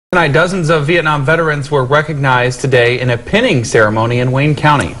Tonight, dozens of Vietnam veterans were recognized today in a pinning ceremony in Wayne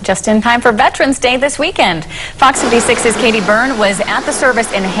County. Just in time for Veterans Day this weekend. Fox 56's Katie Byrne was at the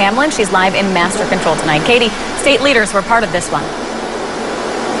service in Hamlin. She's live in Master Control tonight. Katie, state leaders were part of this one.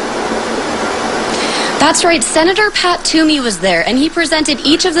 That's right. Senator Pat Toomey was there, and he presented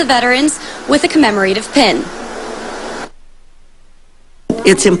each of the veterans with a commemorative pin.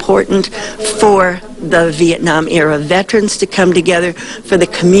 It's important for the Vietnam era veterans to come together, for the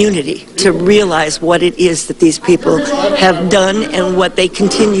community to realize what it is that these people have done and what they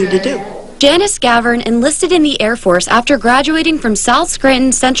continue to do. Janice Gavern enlisted in the Air Force after graduating from South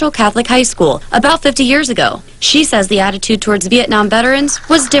Scranton Central Catholic High School about 50 years ago. She says the attitude towards Vietnam veterans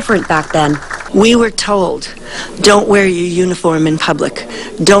was different back then. We were told, don't wear your uniform in public.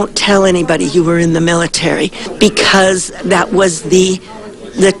 Don't tell anybody you were in the military, because that was the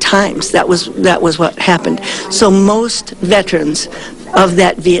times. That was what happened. So most veterans of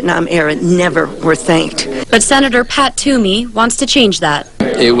that Vietnam era never were thanked. But Senator Pat Toomey wants to change that.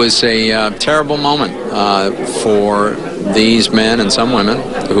 It was a terrible moment for these men and some women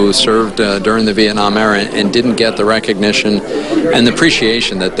who served during the Vietnam era and didn't get the recognition and the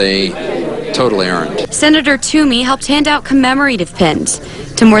appreciation that they totally earned. Senator Toomey helped hand out commemorative pins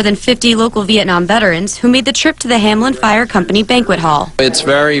to more than 50 local Vietnam veterans who made the trip to the Hamlin Fire Company banquet hall. It's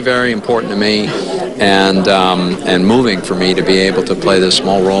very, very important to me and moving for me to be able to play this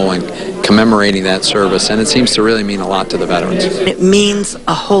small role in commemorating that service, and it seems to really mean a lot to the veterans. It means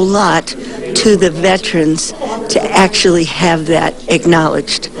a whole lot to the veterans to actually have that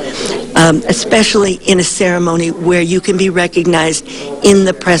acknowledged, especially in a ceremony where you can be recognized in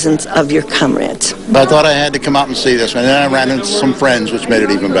the presence of your comrades. I thought I had to come out and see this, and then I ran into some friends, which made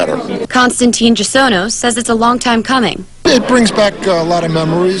it even better. Constantine Gisono says it's a long time coming. It brings back a lot of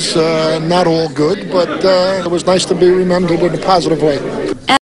memories, not all good, but it was nice to be remembered in a positive way.